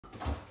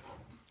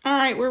All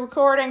right, we're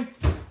recording.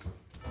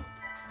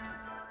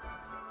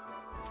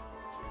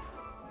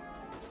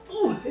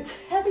 Ooh, it's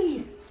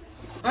heavy.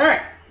 All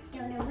right.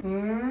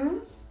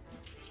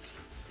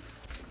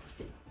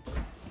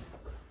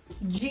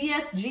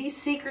 GSG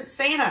Secret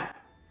Santa.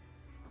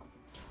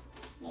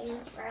 Maybe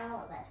it's for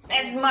all of us.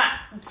 It's mine.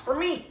 It's for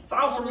me. It's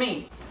all for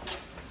me.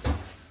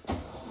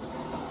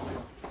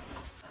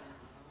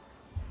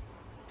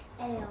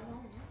 Am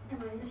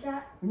I in the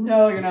shot?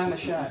 No, you're not in the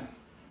shot.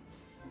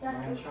 You're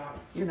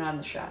You're not in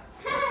the shot.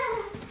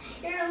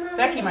 a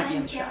Becky might be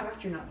in the shot,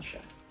 but you're not in the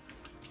shot.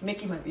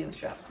 Mickey might be in the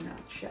shot, but you're not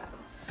in the shot.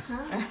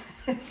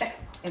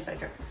 Huh? Inside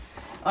joke.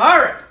 All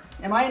right.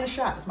 Am I in the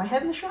shot? Is my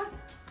head in the shot?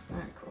 All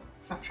right, cool.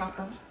 It's not chopped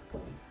up.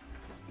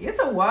 It's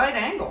a wide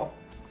angle.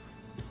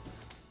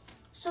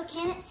 So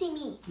can it see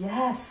me?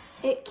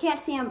 Yes. It can't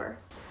see Amber.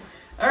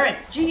 All right.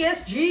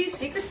 GSG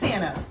Secret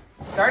Santa.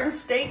 Garden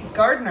State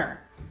Gardener.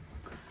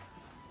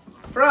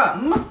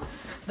 From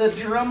the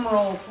drum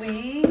roll,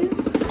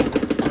 please.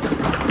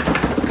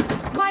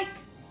 Mike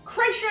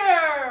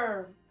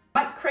Kreischer.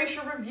 Mike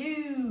Kreischer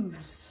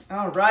Reviews.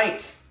 All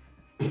right.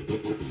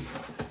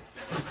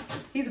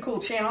 He's a cool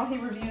channel. He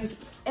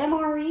reviews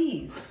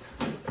MREs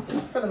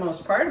for the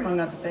most part, among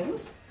other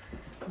things.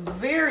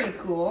 Very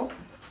cool.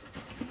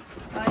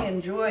 I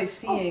enjoy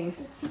seeing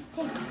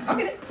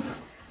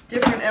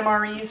different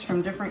MREs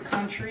from different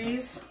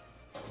countries.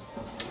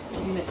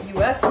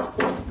 US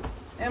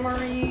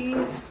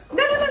MREs.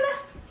 No.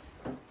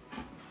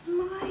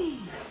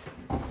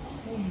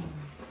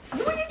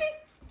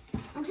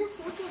 I'm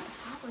just looking at the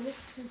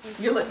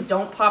poppers.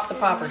 Don't pop the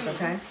poppers,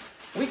 okay?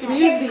 We can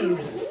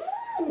use these.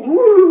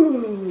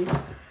 Woo!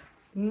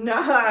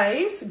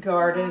 Nice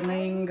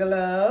gardening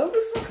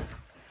gloves.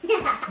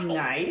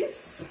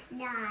 Nice.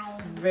 Nice.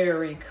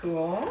 Very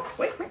cool.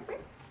 Wait.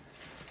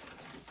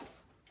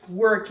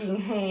 Working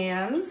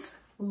hands.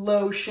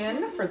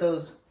 Lotion for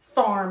those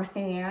farm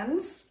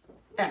hands.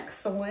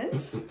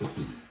 Excellent.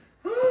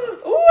 Oh,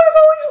 I've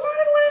always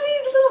wanted one of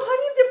these little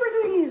honey dipper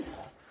thingies.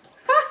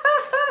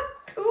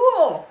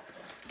 Cool.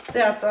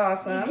 That's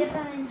awesome. Dip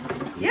them in.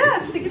 Yeah,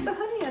 it's to get the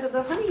honey out of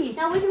the honey.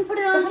 Now we can put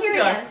it on honey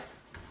jar.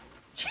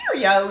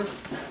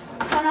 Cheerios.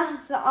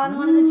 Cheerios. On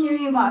one of the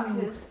Cheerio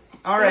boxes.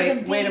 All There's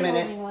right, wait a bee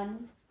minute. holding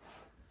one.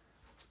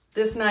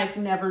 This knife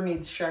never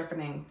needs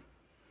sharpening.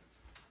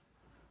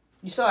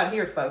 You saw it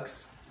here,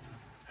 folks.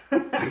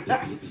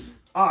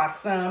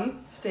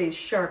 Awesome. Stays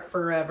sharp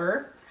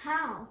forever.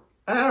 How?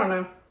 I don't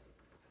know.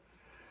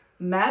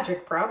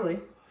 Magic, probably.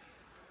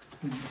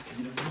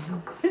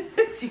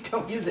 You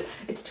don't use it.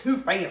 It's too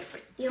fancy.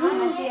 Do you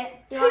want to see it?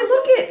 Hey,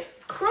 look it.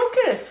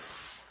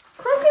 Crocus.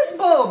 Crocus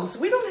bulbs.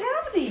 We don't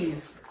have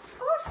these.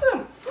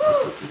 Awesome.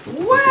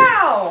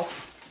 Wow.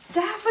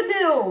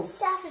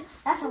 Daffodils.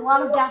 That's a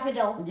lot of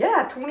daffodil.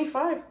 Yeah,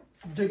 25.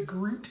 The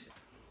Groot.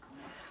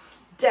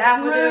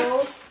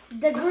 Daffodils.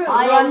 The Groot.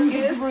 I am the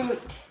Crocus.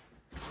 Groot.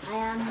 I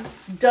am.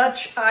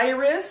 Dutch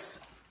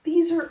iris.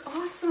 These are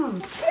awesome.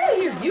 Get out of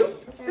here, you.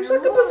 There's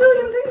like a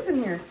bazillion things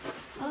in here.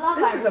 I love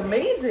This is irises.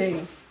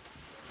 amazing.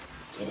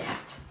 Get out.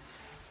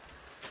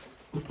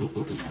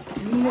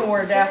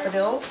 More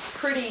daffodils.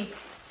 Pretty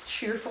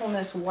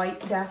cheerfulness white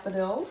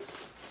daffodils.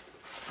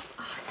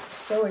 I'm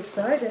so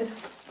excited.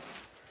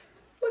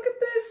 Look at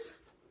this.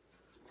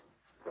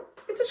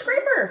 It's a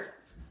scraper.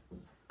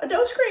 A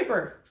dough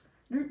scraper.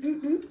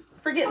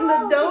 For getting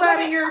the dough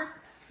out of your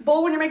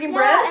bowl when you're making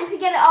bread. Yeah, and to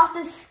get it off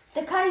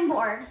the cutting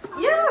board.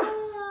 Yeah.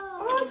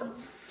 Awesome.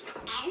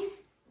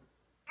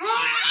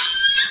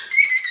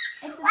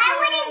 Why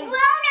would a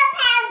grown-up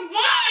have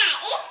that?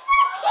 It's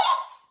for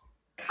kids.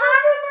 I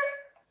remember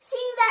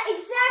seeing that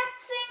exact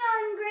thing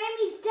on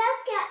Grammy's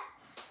desk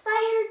by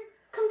her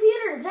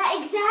computer. That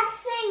exact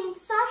thing.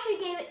 Sasha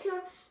gave it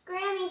to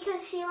Grammy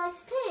because she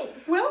likes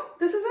pigs. Well,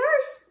 this is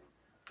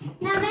ours.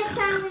 Now next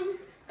time we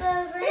go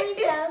to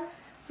Grammy's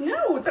house,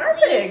 No, it's our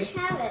we pig. each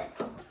have it.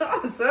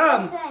 Awesome.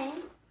 Just saying.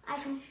 I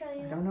can show I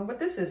you. don't know what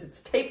this is.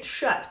 It's taped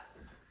shut.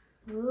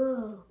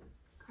 Ooh.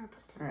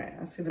 All right,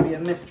 that's going to be a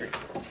mystery.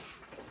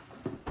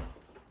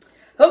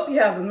 Hope you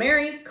have a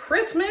Merry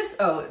Christmas.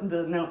 Oh,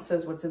 the note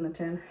says what's in the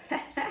tin.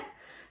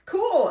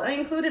 Cool. I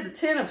included a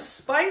tin of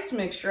spice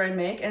mixture I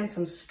make and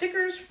some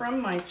stickers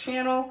from my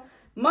channel,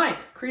 Mike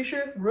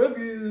Kreischer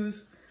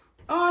Reviews.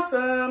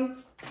 Awesome.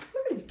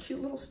 Look at these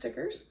cute little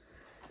stickers.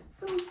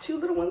 Two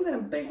little ones and a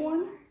big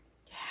one.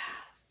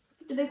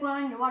 The big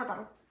one in your water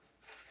bottle.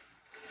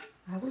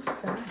 I will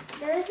decide.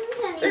 There isn't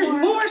any There's more.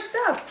 more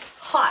stuff.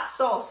 Hot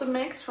salsa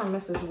mix from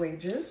Mrs.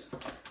 Wages.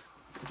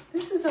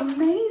 This is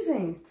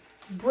amazing.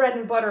 Bread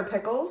and butter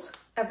pickles.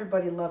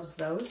 Everybody loves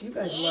those. You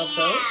guys love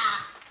those.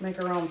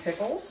 Make our own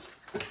pickles.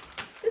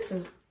 This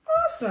is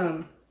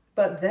awesome.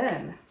 But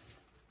then,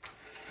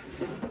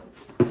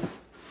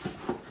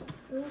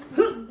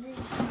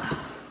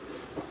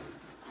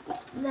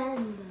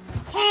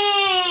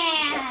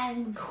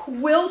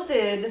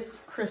 quilted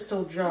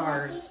crystal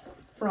jars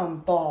from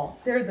Ball.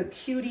 They're the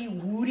cutie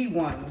woody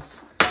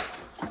ones.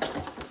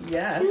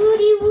 Yes.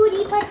 Woody,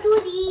 woody,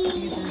 patootie.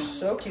 These are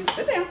so cute.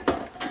 Sit down.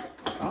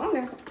 Calm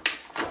down.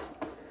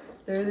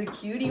 They're the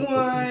cutie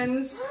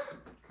ones.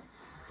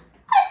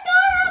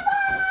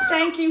 Adorable!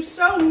 Thank you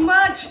so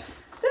much.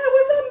 That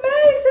was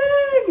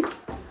amazing.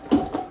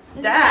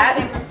 This Dad,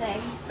 is my favorite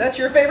thing. that's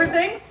your favorite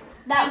thing?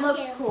 That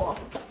looks cool.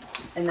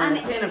 And then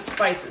a tin of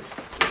spices.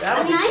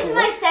 That'll be Nice cool. is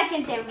my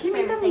second favorite Give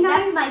me the thing.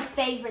 nice- That's my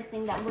favorite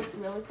thing that looks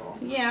really cool.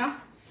 Yeah.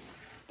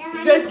 The You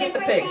honey guys get the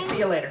dipper pig. thing. See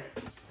you later.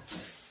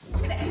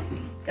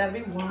 Gotta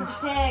be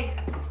washed. Pig.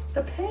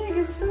 The pig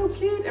is so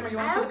cute. Emma, you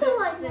want I to see the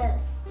also pig? like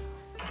this.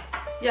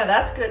 Yeah,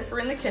 that's good for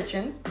in the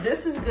kitchen.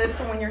 This is good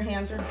for when your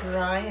hands are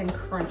dry and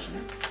crunchy.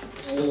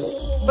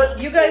 But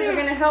you guys are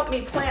gonna help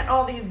me plant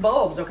all these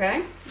bulbs,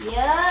 okay? Yep.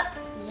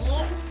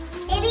 Yeah.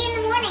 Maybe in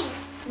the morning.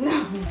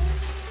 No.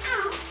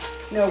 Oh.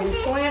 No, we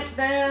plant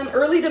them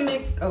early to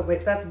mid. Oh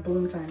wait, that's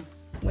bloom time.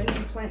 When do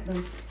you plant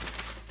them?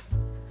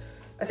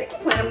 I think you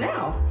plant them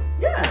now.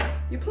 Yeah,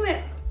 you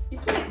plant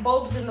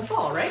bulbs in the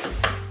fall, right?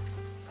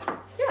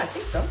 Yeah, I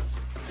think so.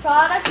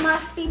 Product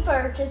must be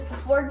purchased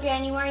before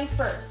January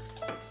 1st.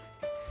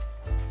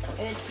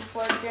 It's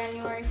before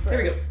January 1st. Here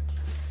we go.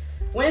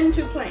 When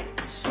to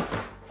plant?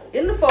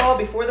 In the fall,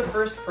 before the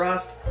first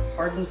frost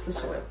hardens the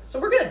soil. So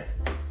we're good.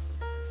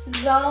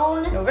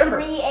 Zone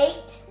November.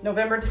 3-8.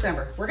 November,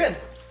 December. We're good.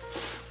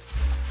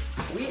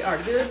 We are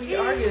good. We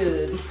are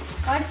good.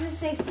 Why does it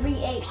say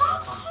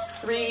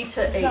 3-8? 3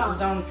 to 8. Zone.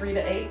 Zone 3 to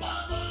 8.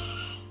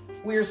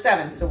 We're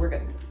 7, so we're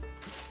good.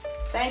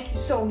 Thank you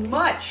so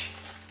much.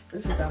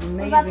 This is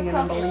amazing and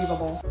crocus?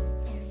 unbelievable.